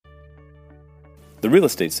The Real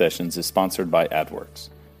Estate Sessions is sponsored by AdWorks.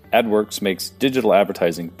 AdWorks makes digital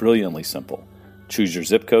advertising brilliantly simple. Choose your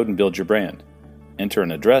zip code and build your brand. Enter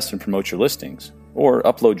an address and promote your listings, or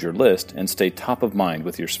upload your list and stay top of mind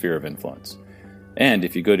with your sphere of influence. And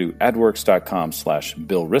if you go to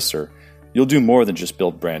adworks.com/Bill Risser, you'll do more than just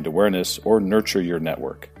build brand awareness or nurture your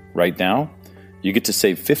network. Right now, you get to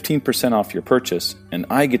save 15% off your purchase, and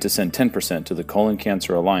I get to send 10% to the Colon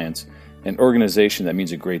Cancer Alliance, an organization that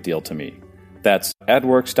means a great deal to me. That's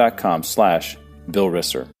adworks.com/Bill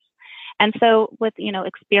Risser. And so with,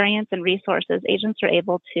 experience and resources, agents are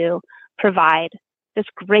able to provide this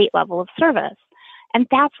great level of service. And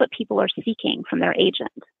that's what people are seeking from their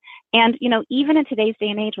agent. And, even in today's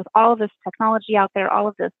day and age with all of this technology out there, all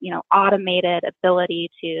of this, automated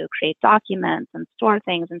ability to create documents and store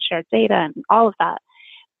things and share data and all of that,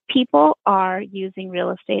 people are using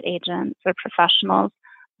real estate agents or professionals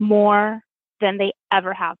more than they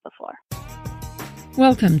ever have before.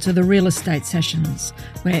 Welcome to the Real Estate Sessions,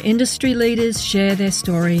 where industry leaders share their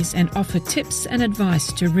stories and offer tips and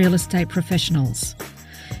advice to real estate professionals.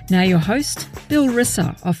 Now your host, Bill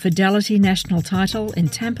Risser of Fidelity National Title in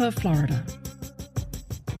Tampa, Florida.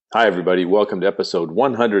 Hi, everybody. Welcome to episode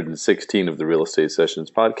 116 of the Real Estate Sessions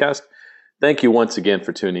podcast. Thank you once again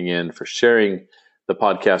for tuning in, for sharing the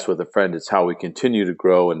podcast with a friend. It's how we continue to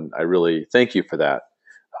grow, and I really thank you for that.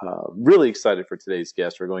 Really excited for today's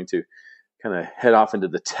guest. We're going to kind of head off into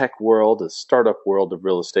the tech world, the startup world of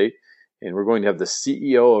real estate. And we're going to have the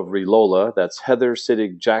CEO of Relola, that's Heather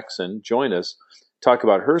Sittig Jackson, join us, talk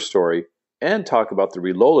about her story, and talk about the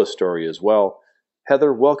Relola story as well.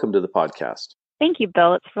 Heather, welcome to the podcast. Thank you,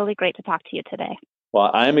 Bill. It's really great to talk to you today. Well,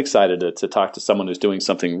 I am excited to talk to someone who's doing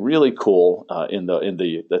something really cool in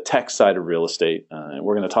the tech side of real estate. And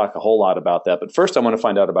we're going to talk a whole lot about that. But first, I want to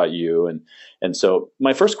find out about you. And so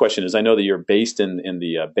my first question is, I know that you're based in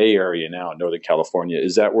the Bay Area now in Northern California.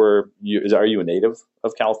 Are you a native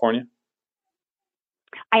of California?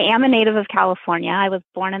 I am a native of California. I was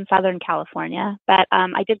born in Southern California, but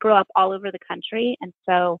I did grow up all over the country. And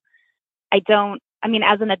so as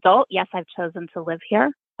an adult, yes, I've chosen to live here.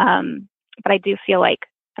 But I do feel like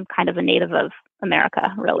I'm kind of a native of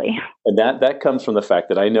America, really. And that comes from the fact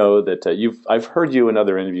that I know that I've heard you in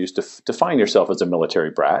other interviews define yourself as a military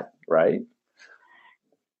brat, right?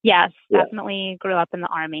 Yes, yeah. Definitely grew up in the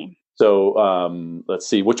Army. So let's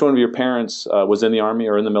see, which one of your parents was in the Army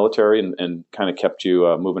or in the military and kind of kept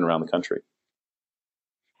you moving around the country?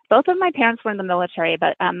 Both of my parents were in the military,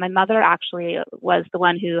 but my mother actually was the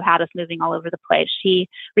one who had us moving all over the place. She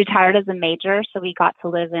retired as a major, so we got to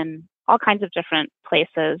live in all kinds of different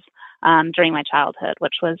places during my childhood,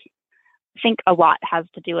 which was, I think, a lot has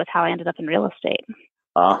to do with how I ended up in real estate.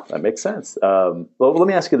 That makes sense. Well, let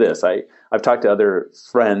me ask you this. I've talked to other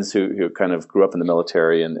friends who kind of grew up in the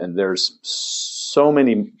military, and there's so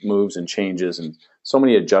many moves and changes and so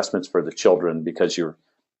many adjustments for the children because you're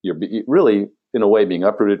really, in a way, being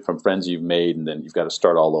uprooted from friends you've made, and then you've got to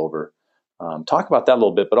start all over. Talk about that a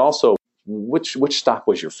little bit, but also which stop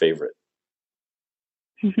was your favorite?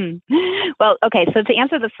 Well, okay. So to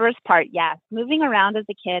answer the first part, yes, moving around as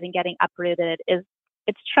a kid and getting uprooted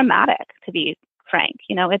it's traumatic, to be frank.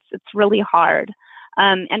 It's really hard.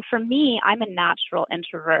 And for me, I'm a natural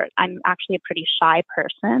introvert. I'm actually a pretty shy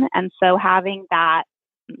person. And so having that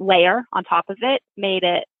layer on top of it made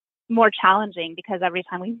it more challenging because every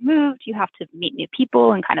time we moved, you have to meet new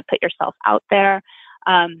people and kind of put yourself out there,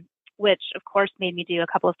 which of course made me do a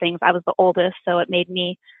couple of things. I was the oldest, so it made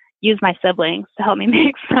me use my siblings to help me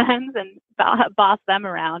make friends and boss them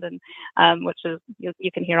around, and which is,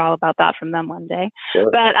 you can hear all about that from them one day.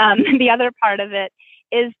 Sure. But the other part of it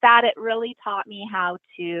is that it really taught me how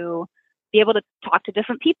to be able to talk to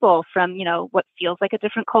different people from, what feels like a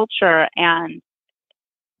different culture, and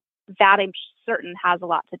that I'm certain has a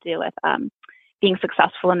lot to do with being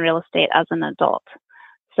successful in real estate as an adult.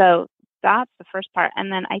 So that's the first part.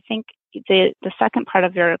 And then I think the second part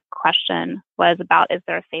of your question was about, is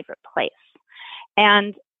there a favorite place?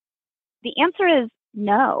 And the answer is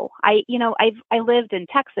no. I lived in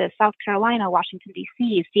Texas, South Carolina, Washington,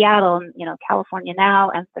 D.C., Seattle, and, California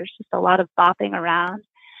now, and there's just a lot of bopping around.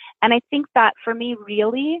 And I think that for me,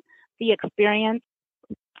 really, the experience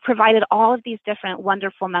provided all of these different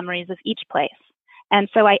wonderful memories of each place. And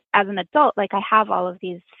so as an adult, I have all of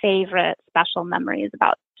these favorite special memories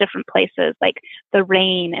about different places, like the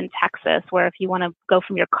rain in Texas, where if you want to go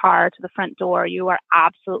from your car to the front door, you are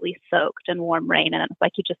absolutely soaked in warm rain. And it's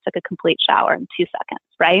like you just took a complete shower in 2 seconds,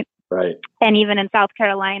 right? Right. And even in South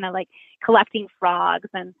Carolina, collecting frogs.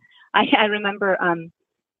 And I remember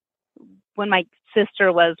when my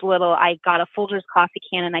sister was little, I got a Folgers coffee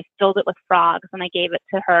can and I filled it with frogs and I gave it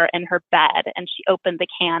to her in her bed, and she opened the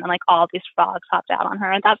can and like all these frogs hopped out on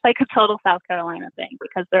her. And that's like a total South Carolina thing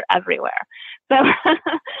because they're everywhere. So,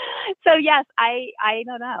 so yes, I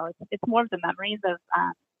don't know. It's more of the memories of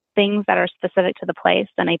things that are specific to the place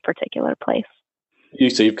than a particular place.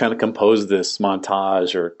 So you've kind of composed this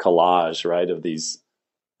montage or collage, right, of these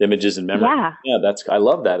images and memories. Yeah, I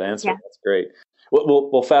love that answer. Yeah. That's great.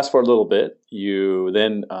 We'll fast forward a little bit. You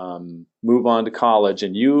then move on to college,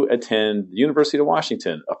 and you attend the University of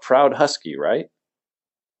Washington, a proud Husky, right?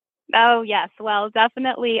 Oh, yes. Well,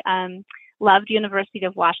 definitely loved University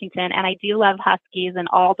of Washington, and I do love Huskies and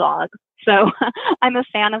all dogs. So I'm a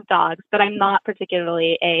fan of dogs, but I'm not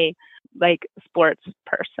particularly a sports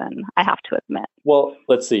person, I have to admit. Well,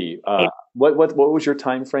 let's see. What was your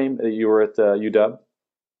time frame that you were at UW?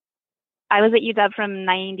 I was at UW from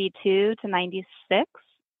 92 to 96.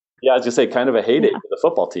 Yeah, I was going to say kind of a heyday for the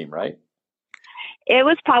football team, right? It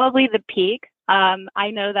was probably the peak.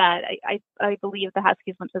 I know that I believe the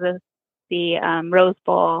Huskies went to the Rose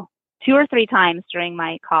Bowl 2 or 3 times during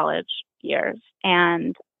my college years.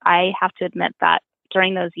 And I have to admit that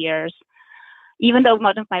during those years, even though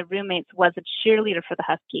one of my roommates was a cheerleader for the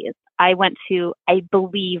Huskies, I went to, I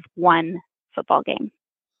believe, 1 football game.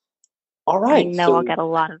 All right. I know I'll get a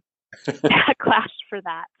lot of backlash for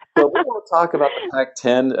that. Well, we won't talk about the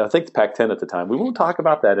Pac-10. I think the Pac-10 at the time. We won't talk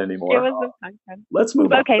about that anymore. It was the Pac-10. Let's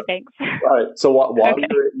move on. Okay, thanks. All right. So while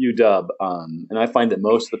you're at UW, and I find that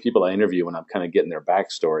most of the people I interview when I'm kind of getting their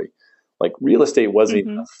backstory, like real estate wasn't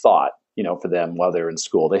even a thought, for them while they were in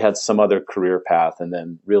school. They had some other career path, and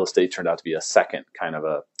then real estate turned out to be a second kind of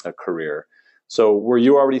a career. So were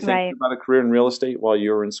you already thinking about a career in real estate while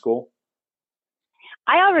you were in school?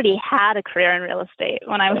 I already had a career in real estate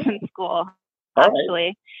when I was in school, actually.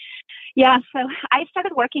 Right. Yeah, so I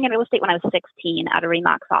started working in real estate when I was 16 at a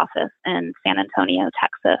RE/MAX office in San Antonio,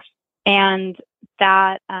 Texas. And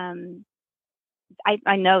that,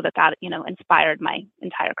 I know that inspired my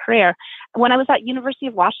entire career. When I was at University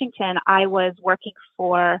of Washington, I was working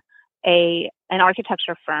for an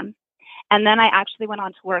architecture firm. And then I actually went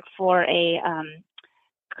on to work for a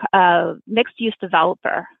mixed-use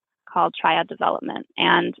developer called Triad Development.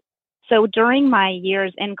 And so during my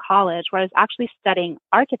years in college, where I was actually studying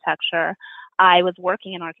architecture, I was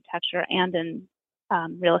working in architecture and in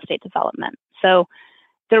real estate development. So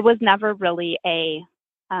there was never really a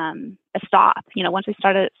stop. Once we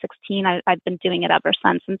started at 16, I've been doing it ever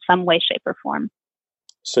since in some way, shape, or form.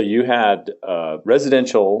 So you had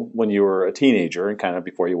residential when you were a teenager and kind of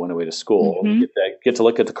before you went away to school. You get to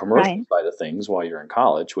look at the commercial side of things while you're in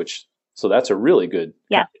college, so that's a really good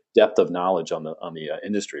depth of knowledge on the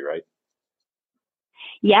industry, right?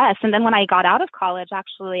 Yes. And then when I got out of college,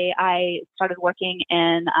 actually, I started working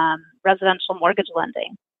in residential mortgage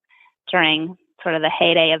lending during sort of the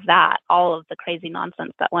heyday of that, all of the crazy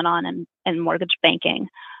nonsense that went on in mortgage banking,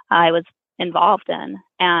 I was involved in.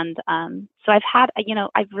 And so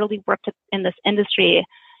I've really worked in this industry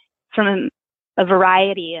from a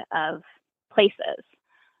variety of places,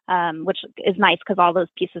 which is nice because all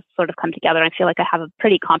those pieces sort of come together. I feel like I have a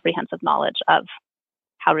pretty comprehensive knowledge of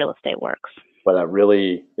how real estate works. But that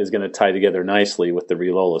really is going to tie together nicely with the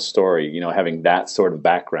Relola story, having that sort of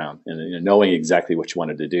background and knowing exactly what you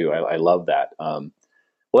wanted to do. I love that.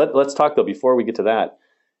 Let's talk, though, before we get to that.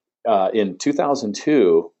 In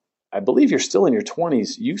 2002, I believe you're still in your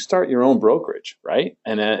 20s. You start your own brokerage, right?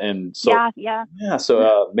 And so yeah.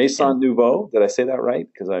 So Maison Nouveau, did I say that right?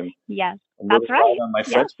 Because I'm that's right. On my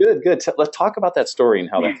French. Good. Let's talk about that story and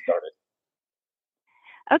how that started.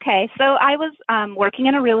 Okay, so I was working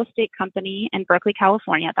in a real estate company in Berkeley,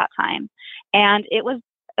 California at that time. And it was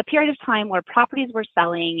a period of time where properties were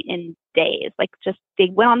selling in days. They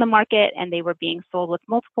went on the market and they were being sold with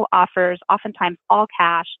multiple offers, oftentimes all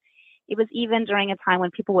cash. It was even during a time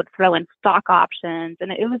when people would throw in stock options,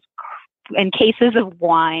 and it was in cases of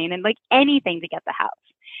wine and anything to get the house.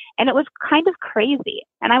 And it was kind of crazy.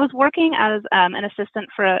 And I was working as an assistant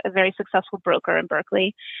for a very successful broker in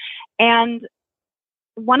Berkeley. And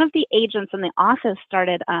one of the agents in the office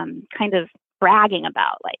started kind of bragging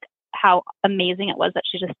about how amazing it was that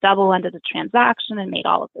she just double-ended a transaction and made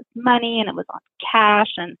all of this money, and it was on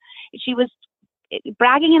cash. And she was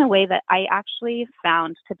bragging in a way that I actually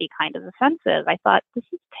found to be kind of offensive. I thought, this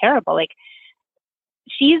is terrible.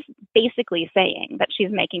 She's basically saying that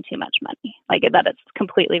she's making too much money, that it's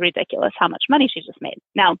completely ridiculous how much money she just made.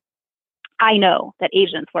 Now, I know that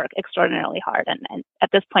agents work extraordinarily hard. And at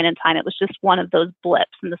this point in time, it was just one of those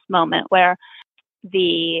blips in this moment where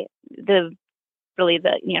the really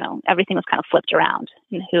everything was kind of flipped around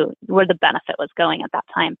and where the benefit was going at that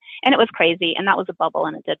time. And it was crazy. And that was a bubble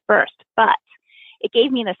and it did burst. But it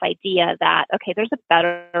gave me this idea that, okay, there's a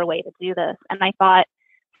better way to do this. And I thought,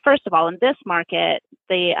 first of all, in this market,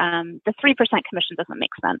 the 3% commission doesn't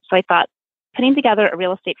make sense. So I thought putting together a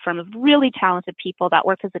real estate firm of really talented people that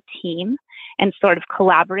work as a team and sort of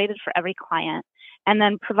collaborated for every client and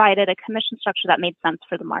then provided a commission structure that made sense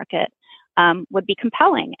for the market would be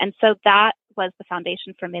compelling. And so that was the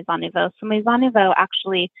foundation for Maison Nouveau. So Maison Nouveau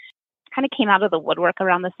actually kind of came out of the woodwork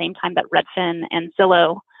around the same time that Redfin and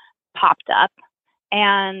Zillow popped up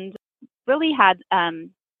and really had,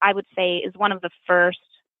 I would say, is one of the first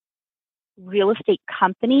real estate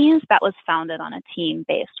companies that was founded on a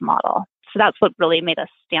team-based model. So that's what really made us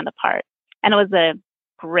stand apart. And it was a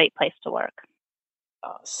great place to work.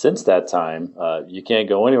 Since that time, you can't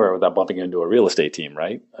go anywhere without bumping into a real estate team,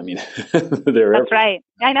 right? I mean, that's right.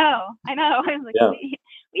 I know. I was like, yeah.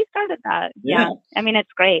 we started that. Yeah. I mean,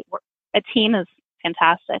 it's great. A team is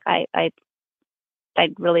fantastic. I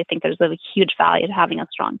really think there's a huge value to having a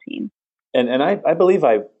strong team. And I believe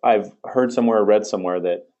I've heard somewhere, read somewhere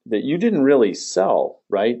that you didn't really sell,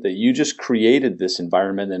 right? That you just created this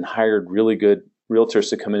environment and hired really good realtors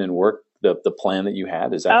to come in and work the plan that you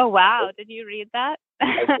had. Is that? Oh, wow. Did you read that?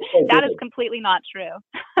 That is completely not true.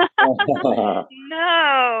 No,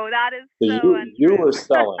 that is so untrue. You were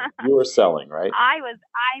selling. You were selling, right? I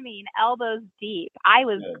elbows deep.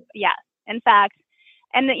 Yes. In fact,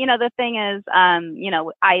 and the thing is, I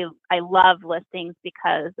love listings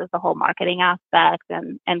because of the whole marketing aspect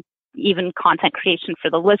and even content creation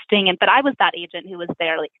for the listing. But I was that agent who was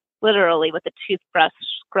there, like literally with a toothbrush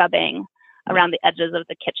scrubbing around the edges of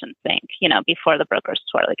the kitchen sink, before the broker's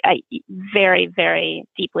tour. Like I very, very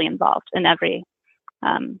deeply involved in every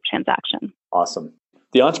transaction. Awesome.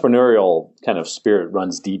 The entrepreneurial kind of spirit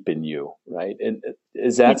runs deep in you, right? And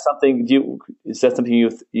is that something you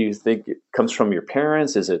think it comes from your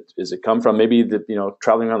parents? Is it come from maybe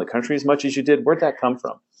traveling around the country as much as you did? Where'd that come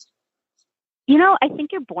from? I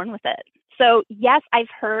think you're born with it. So yes, I've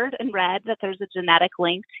heard and read that there's a genetic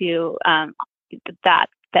link to that.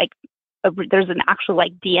 Like there's an actual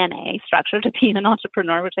DNA structure to being an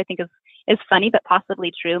entrepreneur, which I think is funny, but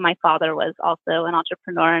possibly true. My father was also an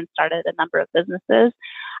entrepreneur and started a number of businesses.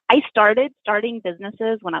 I started starting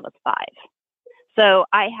businesses when I was 5. So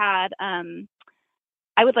I had,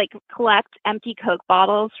 I would collect empty Coke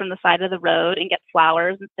bottles from the side of the road and get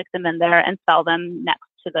flowers and stick them in there and sell them next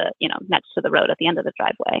to the road at the end of the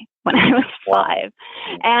driveway when I was 5.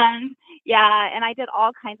 And and I did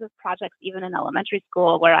all kinds of projects, even in elementary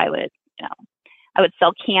school, where I would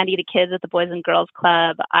sell candy to kids at the Boys and Girls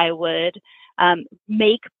Club. I would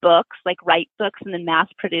make books, write books and then mass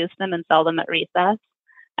produce them and sell them at recess.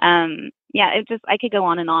 I could go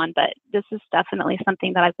on, but this is definitely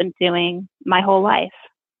something that I've been doing my whole life.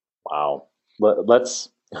 Wow.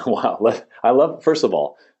 I love, first of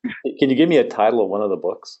all, can you give me a title of one of the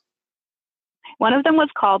books? One of them was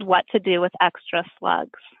called What to Do with Extra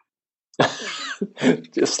Slugs.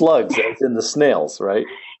 Just slugs, as in the snails, right?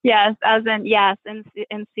 Yes,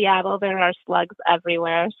 in Seattle there are slugs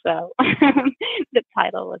everywhere. So the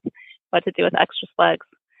title was What to Do with Extra Slugs.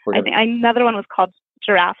 I think another one was called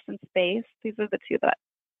Giraffes in Space. These are the two that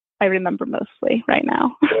I remember mostly right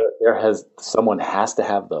now. Someone has to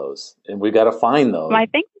have those, and we got to find those.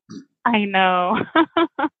 I know.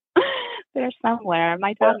 They're somewhere.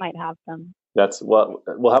 My dad might have them. That's what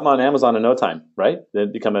we'll have them on Amazon in no time, right? They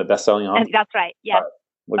become a best-selling author. That's right. Yes.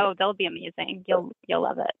 Right. They'll be amazing. You'll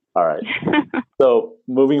love it. All right. So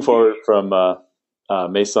moving forward from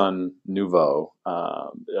Maison Nouveau,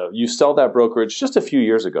 you sold that brokerage just a few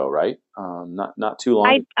years ago, right? Not too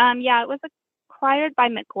long. It was acquired by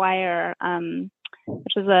McGuire,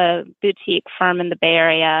 which is a boutique firm in the Bay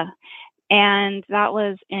Area, and that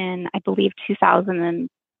was in, I believe,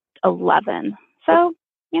 2011. So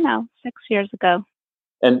 6 years ago.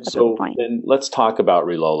 And so then let's talk about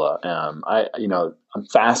Relola. I'm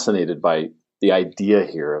fascinated by the idea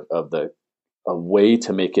here of a way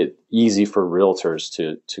to make it easy for realtors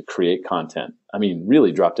to create content. I mean,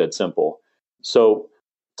 really drop dead simple. So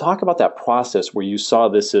talk about that process where you saw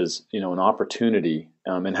this as, an opportunity,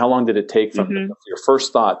 and how long did it take from your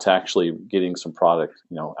first thought to actually getting some product,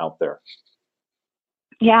 out there?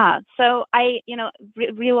 Yeah. So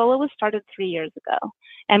Relola was started 3 years ago.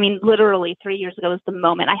 I mean, literally 3 years ago was the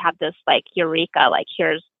moment I had this eureka,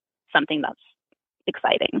 here's something that's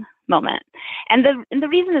exciting moment. And the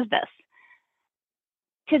reason is this.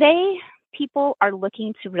 Today, people are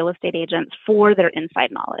looking to real estate agents for their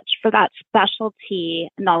inside knowledge, for that specialty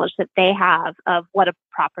knowledge that they have of what a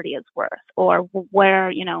property is worth, or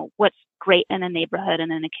where, what's great in a neighborhood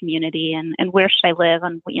and in a community, and where should I live,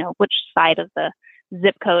 and, which side of the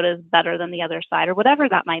zip code is better than the other side, or whatever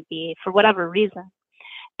that might be, for whatever reason.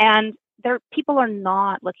 And people are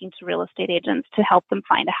not looking to real estate agents to help them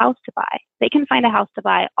find a house to buy. They can find a house to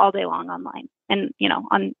buy all day long online and,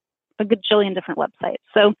 on a gajillion different websites.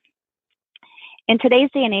 So in today's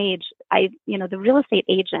day and age, the real estate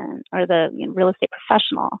agent or the real estate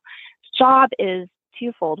professional's job is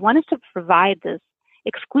twofold. One is to provide this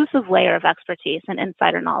exclusive layer of expertise and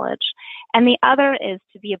insider knowledge. And the other is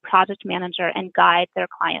to be a project manager and guide their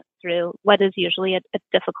clients through what is usually a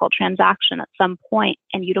difficult transaction at some point,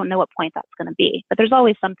 and you don't know what point that's going to be. But there's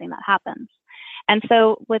always something that happens. And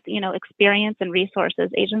so with, experience and resources,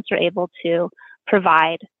 agents are able to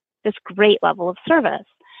provide this great level of service.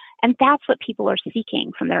 And that's what people are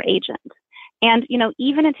seeking from their agent. And,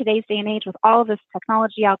 even in today's day and age, with all of this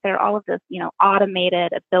technology out there, all of this,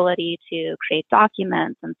 automated ability to create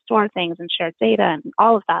documents and store things and share data and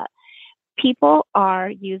all of that, people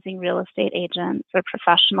are using real estate agents or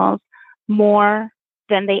professionals more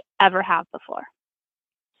than they ever have before.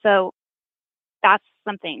 So that's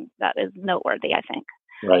something that is noteworthy, I think.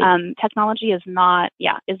 Right. Technology is not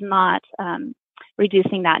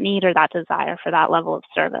reducing that need or that desire for that level of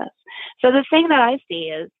service. So the thing that I see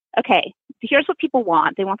is, okay, here's what people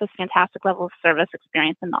want. They want this fantastic level of service,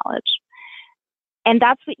 experience, and knowledge. And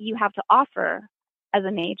that's what you have to offer as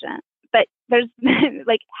an agent. But there's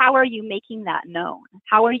how are you making that known?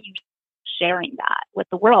 How are you sharing that with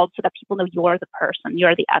the world so that people know you're the person,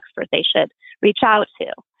 you're the expert they should reach out to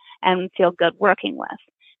and feel good working with?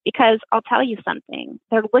 Because I'll tell you something,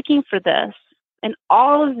 they're looking for this in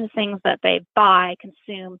all of the things that they buy,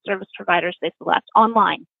 consume, service providers they select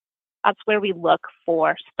online. That's where we look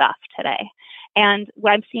for stuff today. And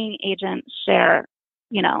what I'm seeing agents share,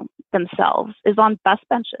 themselves is on bus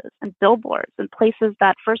benches and billboards and places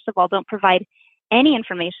that, first of all, don't provide any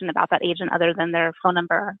information about that agent other than their phone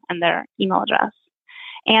number and their email address.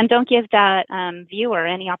 And don't give that viewer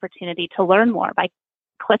any opportunity to learn more by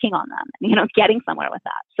clicking on them, getting somewhere with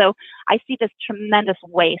that. So I see this tremendous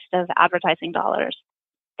waste of advertising dollars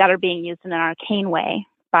that are being used in an arcane way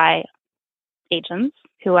by agents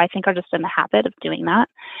who I think are just in the habit of doing that.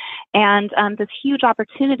 And this huge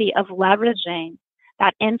opportunity of leveraging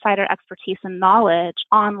that insider expertise and knowledge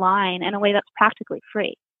online in a way that's practically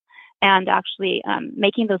free, and actually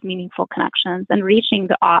making those meaningful connections and reaching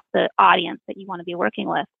the audience that you want to be working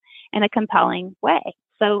with in a compelling way.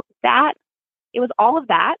 So it was all of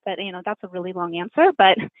that, that's a really long answer,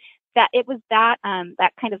 but that it was that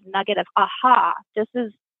kind of nugget of, aha, this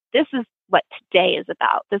is what today is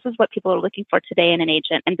about. This is what people are looking for today in an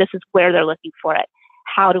agent, and this is where they're looking for it.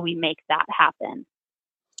 How do we make that happen?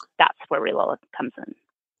 That's where Relola comes in.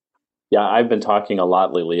 Yeah, I've been talking a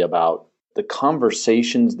lot lately about the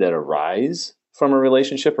conversations that arise from a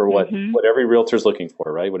relationship, or what every realtor is looking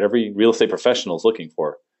for, right? What every real estate professional is looking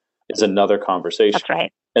for is another conversation. That's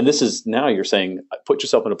right. And this is, now you're saying, put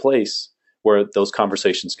yourself in a place where those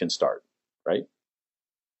conversations can start, right?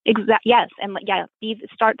 Yes. And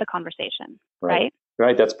start the conversation, right?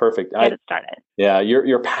 Right. That's perfect. Get it started. Yeah.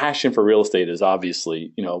 Your passion for real estate is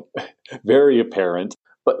obviously, very apparent.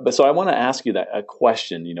 But so I want to ask you a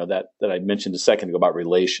question, that I mentioned a second ago about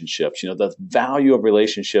relationships, the value of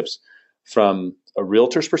relationships from a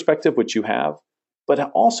realtor's perspective, which you have, but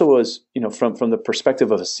also as, from the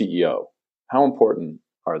perspective of a CEO. How important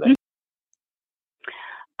are they?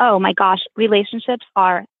 Oh my gosh. Relationships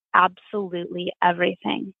are absolutely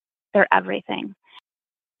everything. They're everything.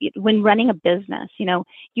 When running a business,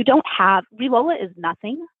 you don't have, Relola is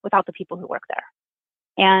nothing without the people who work there.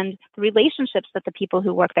 And the relationships that the people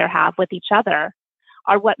who work there have with each other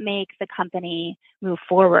are what make the company move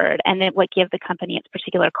forward, and what give the company its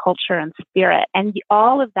particular culture and spirit. And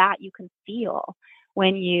all of that you can feel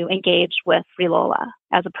when you engage with Relola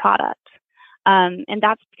as a product. And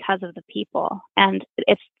that's because of the people, and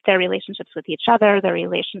it's their relationships with each other, their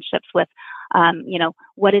relationships with,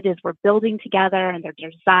 what it is we're building together, and their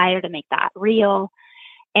desire to make that real.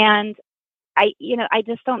 And I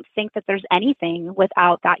just don't think that there's anything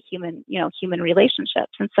without that human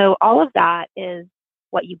relationships. And so all of that is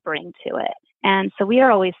what you bring to it. And so we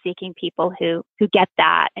are always seeking people who get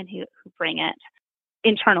that and who bring it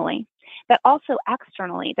internally, but also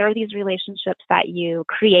externally. There are these relationships that you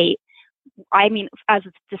create. I mean, as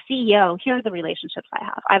the CEO, here are the relationships I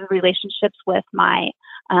have. I have relationships with my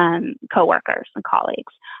coworkers and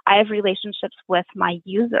colleagues. I have relationships with my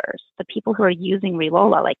users, the people who are using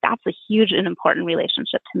Relola. Like, that's a huge and important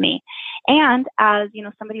relationship to me. And as,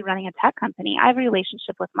 somebody running a tech company, I have a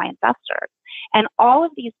relationship with my investors. And all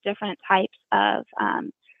of these different types of,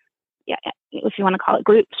 if you want to call it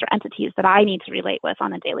groups or entities that I need to relate with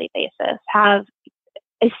on a daily basis have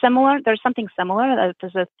there's something similar.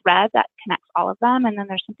 There's a thread that connects all of them. And then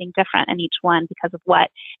there's something different in each one because of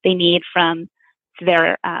what they need from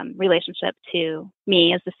their relationship to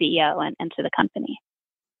me as the CEO and to the company.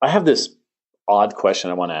 I have this odd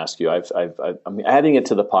question I want to ask you. I'm adding it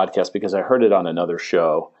to the podcast because I heard it on another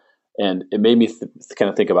show, and it made me kind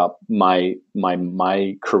of think about my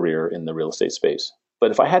career in the real estate space.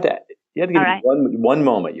 But if you had to give me one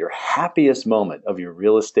moment, your happiest moment of your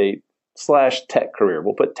real estate / tech career.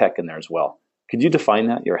 We'll put tech in there as well. Could you define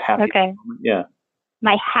that? Your happiest moment? Yeah.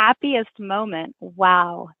 My happiest moment.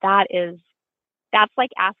 Wow. That's like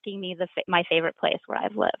asking me my favorite place where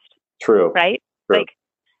I've lived. True. Right? True.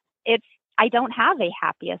 Like, I don't have a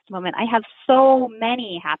happiest moment. I have so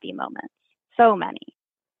many happy moments. So many.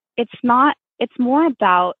 It's more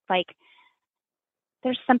about like,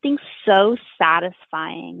 there's something so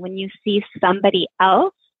satisfying when you see somebody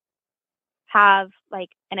else have like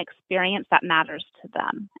an experience that matters to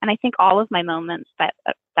them. And I think all of my moments that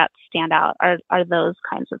stand out are those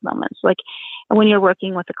kinds of moments. Like when you're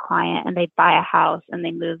working with a client and they buy a house and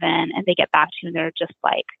they move in and they get back to you and they're just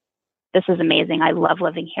like, this is amazing. I love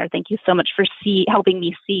living here. Thank you so much for helping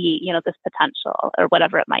me see, this potential or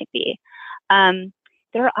whatever it might be.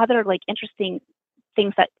 There are other like interesting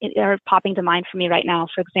things that are popping to mind for me right now.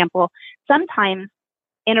 For example, sometimes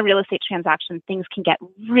in a real estate transaction, things can get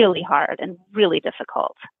really hard and really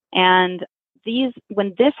difficult. And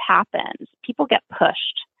when this happens, people get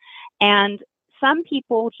pushed. And some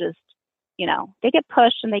people just, they get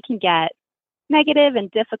pushed and they can get negative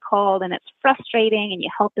and difficult and it's frustrating and you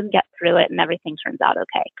help them get through it and everything turns out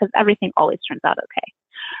okay, because everything always turns out okay.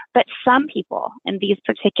 But some people in these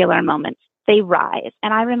particular moments, they rise.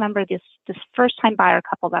 And I remember this first-time buyer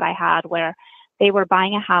couple that I had where they were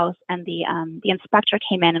buying a house and the inspector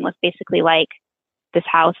came in and was basically like, this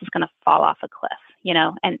house is going to fall off a cliff,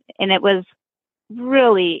 and it was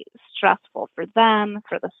really stressful for them,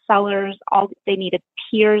 for the sellers. They needed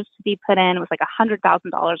piers to be put in. It was like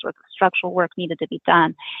 $100,000 worth of structural work needed to be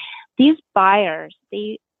done. These buyers,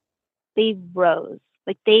 they rose,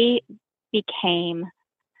 like they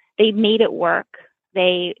made it work.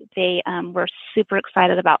 They were super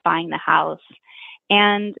excited about buying the house.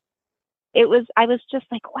 And I was just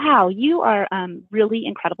like, wow, you are really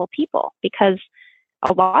incredible people, because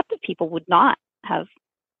a lot of people would not have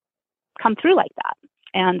come through like that.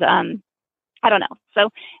 And I don't know. So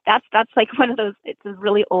that's like one of those, it's a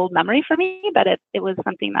really old memory for me, but it was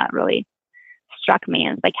something that really struck me,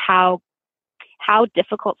 is like how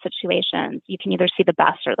difficult situations you can either see the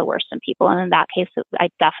best or the worst in people. And in that case, I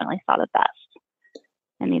definitely saw the best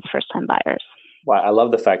in these first-time buyers. Well, I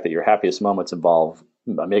love the fact that your happiest moments involve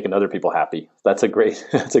making other people happy. That's a great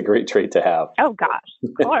trait to have. Oh gosh, of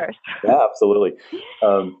course. Yeah, absolutely.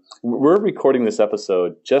 We're recording this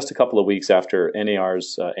episode just a couple of weeks after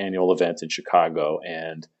NAR's annual event in Chicago,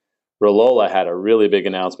 and Relola had a really big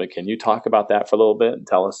announcement. Can you talk about that for a little bit and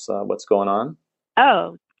tell us what's going on?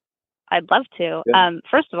 Oh, I'd love to. Yeah.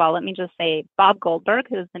 First of all, let me just say Bob Goldberg,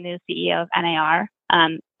 who's the new CEO of NAR,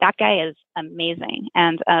 that guy is amazing.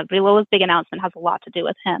 And Relola's big announcement has a lot to do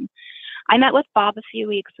with him. I met with Bob a few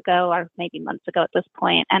weeks ago, or maybe months ago at this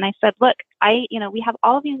point, and I said, look, we have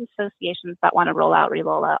all of these associations that want to roll out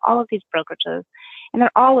Relola, all of these brokerages, and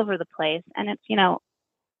they're all over the place. And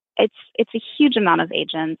it's a huge amount of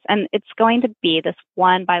agents, and it's going to be this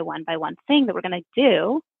one by one thing that we're going to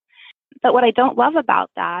do. But what I don't love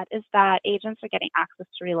about that is that agents are getting access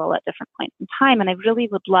to Relola at different points in time. And I really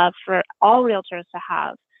would love for all realtors to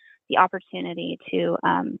have the opportunity to,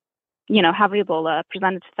 have Relola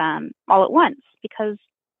presented to them all at once, because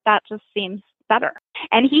that just seems better.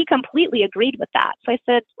 And he completely agreed with that. So I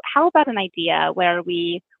said, how about an idea where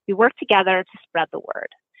we work together to spread the word?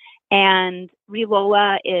 And we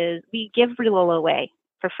give Relola away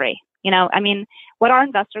for free. What our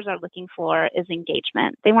investors are looking for is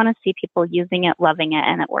engagement. They want to see people using it, loving it,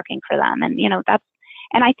 and it working for them. And,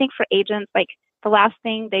 and I think for agents, like, the last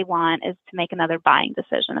thing they want is to make another buying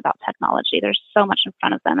decision about technology. There's so much in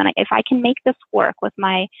front of them. And if I can make this work with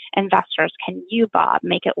my investors, can you, Bob,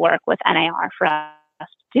 make it work with NAR for us to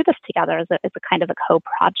do this together as a kind of a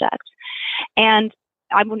co-project? And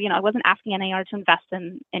I wasn't asking NAR to invest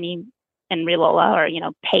in Relola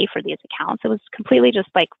or, pay for these accounts. It was completely just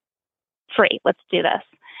like, free. Let's do this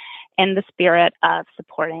in the spirit of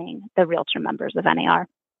supporting the realtor members of NAR.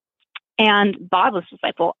 And Bob was just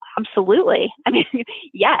like, well, absolutely. I mean,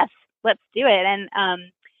 yes, let's do it. And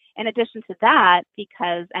in addition to that,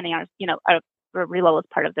 because NAR, Relola is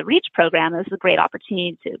part of the REACH program, this is a great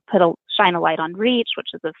opportunity to shine a light on REACH, which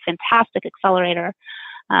is a fantastic accelerator.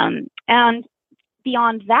 And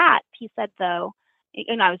beyond that, he said, though,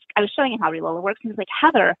 I was showing him how Relola works, and he was like,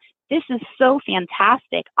 Heather, this is so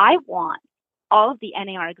fantastic. I want all of the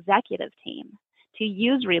NAR executive team to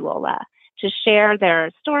use Relola to share their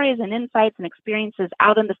stories and insights and experiences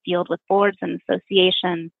out in the field with boards and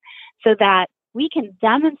associations so that we can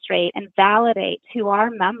demonstrate and validate to our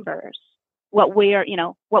members what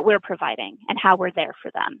we're providing and how we're there for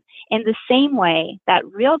them. In the same way that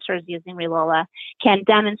realtors using Relola can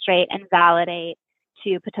demonstrate and validate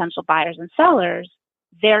to potential buyers and sellers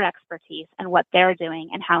their expertise and what they're doing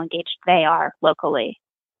and how engaged they are locally.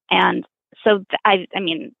 And so I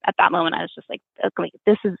mean, at that moment, I was just like,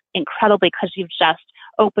 this is incredible because you've just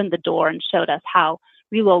opened the door and showed us how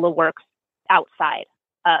Relola works outside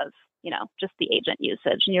of, just the agent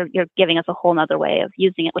usage. And you're giving us a whole nother way of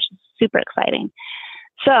using it, which is super exciting.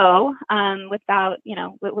 So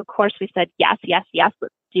of course we said, yes,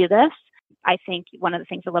 let's do this. I think one of the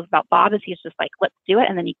things I love about Bob is he's just like, let's do it.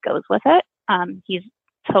 And then he goes with it. He's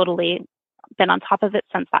totally been on top of it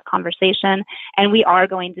since that conversation. And we are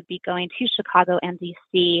going to be going to Chicago and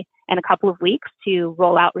DC in a couple of weeks to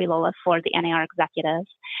roll out Relola for the NAR executives.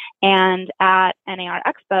 And at NAR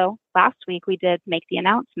Expo last week, we did make the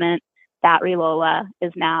announcement that Relola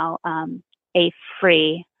is now a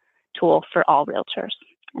free tool for all realtors.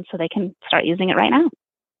 And so they can start using it right now.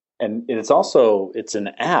 And it's an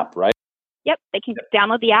app, right? Yep, they can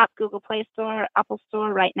download the app, Google Play Store, Apple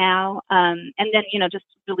Store right now. And then, just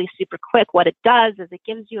really super quick, what it does is it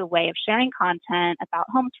gives you a way of sharing content about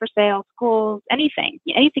homes for sale, schools, anything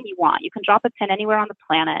you want. You can drop a pin anywhere on the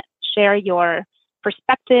planet, share your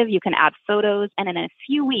perspective, you can add photos, and in a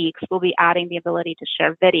few weeks, we'll be adding the ability to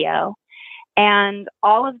share video. And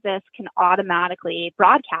all of this can automatically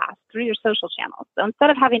broadcast through your social channels. So instead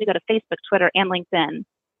of having to go to Facebook, Twitter, and LinkedIn,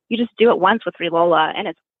 you just do it once with Relola, and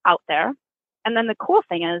it's out there. And then the cool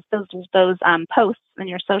thing is those posts in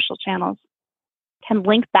your social channels can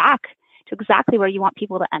link back to exactly where you want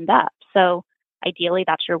people to end up. So ideally,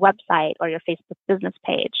 that's your website or your Facebook business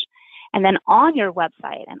page. And then on your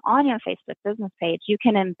website and on your Facebook business page, you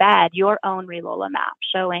can embed your own Relola map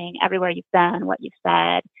showing everywhere you've been, what you've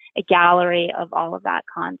said, a gallery of all of that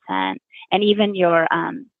content, and even your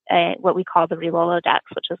what we call the Relola Dex,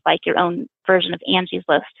 which is like your own version of Angie's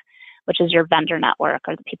List, which is your vendor network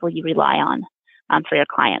or the people you rely on for your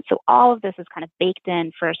clients. So all of this is kind of baked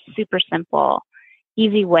in for a super simple,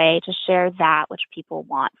 easy way to share that which people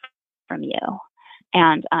want from you.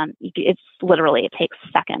 And it takes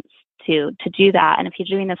seconds to do that. And if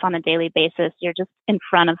you're doing this on a daily basis, you're just in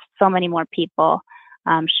front of so many more people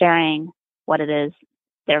sharing what it is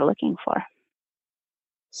they're looking for.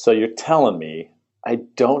 So you're telling me I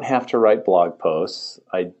don't have to write blog posts.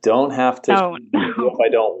 I don't have to if I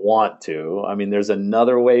don't want to. I mean, there's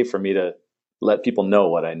another way for me to let people know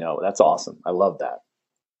what I know. That's awesome. I love that.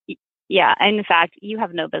 Yeah. And in fact, you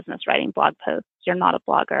have no business writing blog posts. You're not a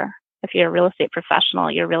blogger. If you're a real estate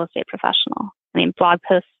professional, you're a real estate professional. I mean, blog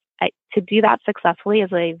posts, to do that successfully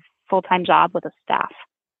is a full-time job with a staff.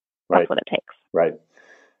 That's what it takes. Right.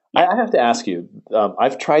 Yeah. I have to ask you,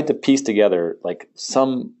 I've tried to piece together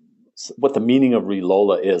what the meaning of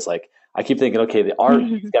Relola is. Like, I keep thinking, okay, the art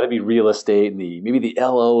has got to be real estate, and maybe the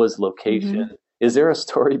LO is location. Mm-hmm. Is there a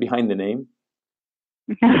story behind the name?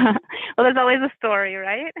 Well, there's always a story,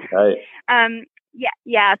 right? Right.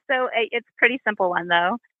 Yeah. So it's a pretty simple one,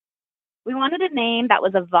 though. We wanted a name that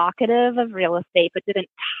was evocative of real estate, but didn't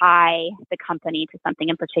tie the company to something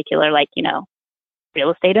in particular, like,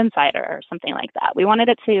 Real Estate Insider or something like that. We wanted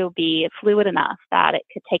it to be fluid enough that it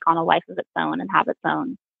could take on a life of its own and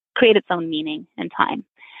create its own meaning in time.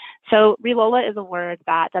 So Relola is a word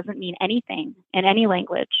that doesn't mean anything in any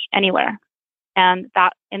language, anywhere. And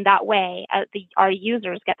that in that way, our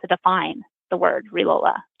users get to define the word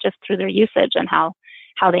Relola just through their usage and how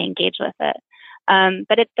they engage with it.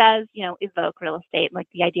 But it does, evoke real estate, like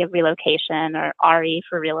the idea of relocation or RE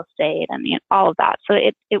for real estate and all of that. So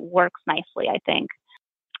it works nicely, I think.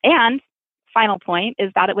 And final point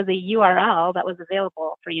is that it was a URL that was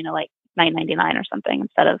available for, like $9.99 or something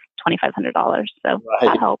instead of $2,500. So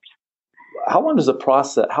that helped. How long is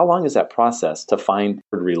that process to find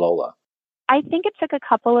Relola? I think it took a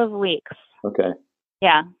couple of weeks. Okay.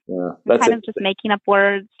 Yeah. That's kind of just making up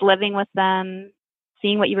words, living with them,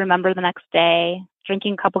 seeing what you remember the next day,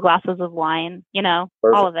 drinking a couple glasses of wine, Perfect.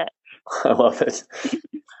 all of it. I love it.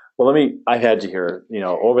 Well, I had you here,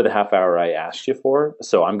 over the half hour I asked you for.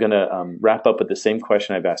 So I'm going to wrap up with the same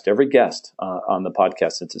question I've asked every guest on the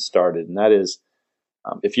podcast since it started. And that is,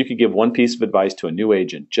 if you could give one piece of advice to a new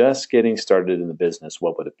agent just getting started in the business,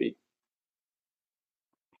 what would it be?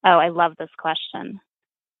 Oh, I love this question.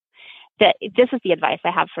 This is the advice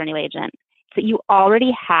I have for a new agent. So you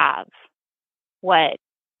already have what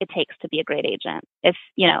it takes to be a great agent. If,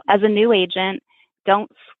 as a new agent,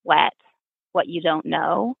 don't sweat what you don't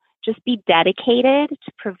know. Just be dedicated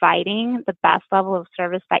to providing the best level of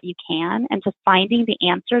service that you can and to finding the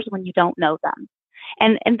answers when you don't know them.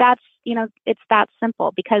 And that's, it's that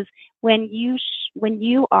simple, because when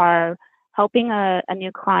you are helping a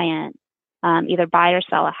new client either buy or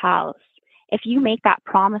sell a house, if you make that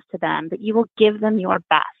promise to them that you will give them your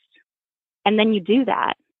best, and then you do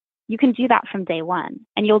that, you can do that from day one,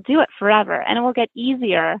 and you'll do it forever. And it will get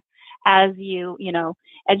easier as you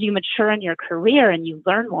mature in your career and you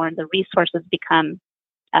learn more and the resources become,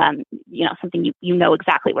 something you know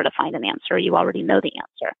exactly where to find an answer. You already know the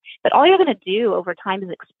answer. But all you're going to do over time is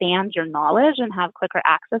expand your knowledge and have quicker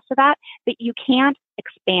access to that. But you can't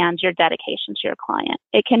expand your dedication to your client.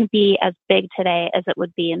 It can be as big today as it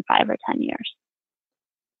would be in 5 or 10 years.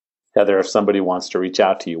 Heather, if somebody wants to reach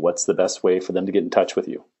out to you, what's the best way for them to get in touch with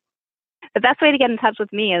you? The best way to get in touch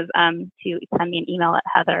with me is to send me an email at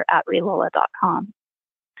heather@relola.com.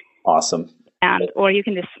 Awesome. Or you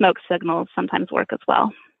can just smoke signals sometimes work as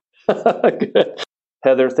well. Good.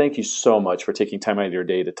 Heather, thank you so much for taking time out of your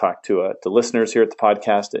day to talk to listeners here at the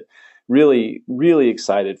podcast. Really, really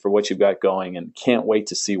excited for what you've got going and can't wait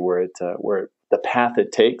to see where the path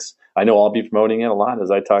it takes. I know I'll be promoting it a lot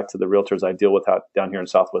as I talk to the realtors I deal with out down here in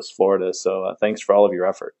Southwest Florida. So thanks for all of your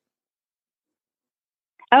effort.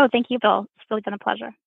 Oh, thank you, Bill. It's really been a pleasure.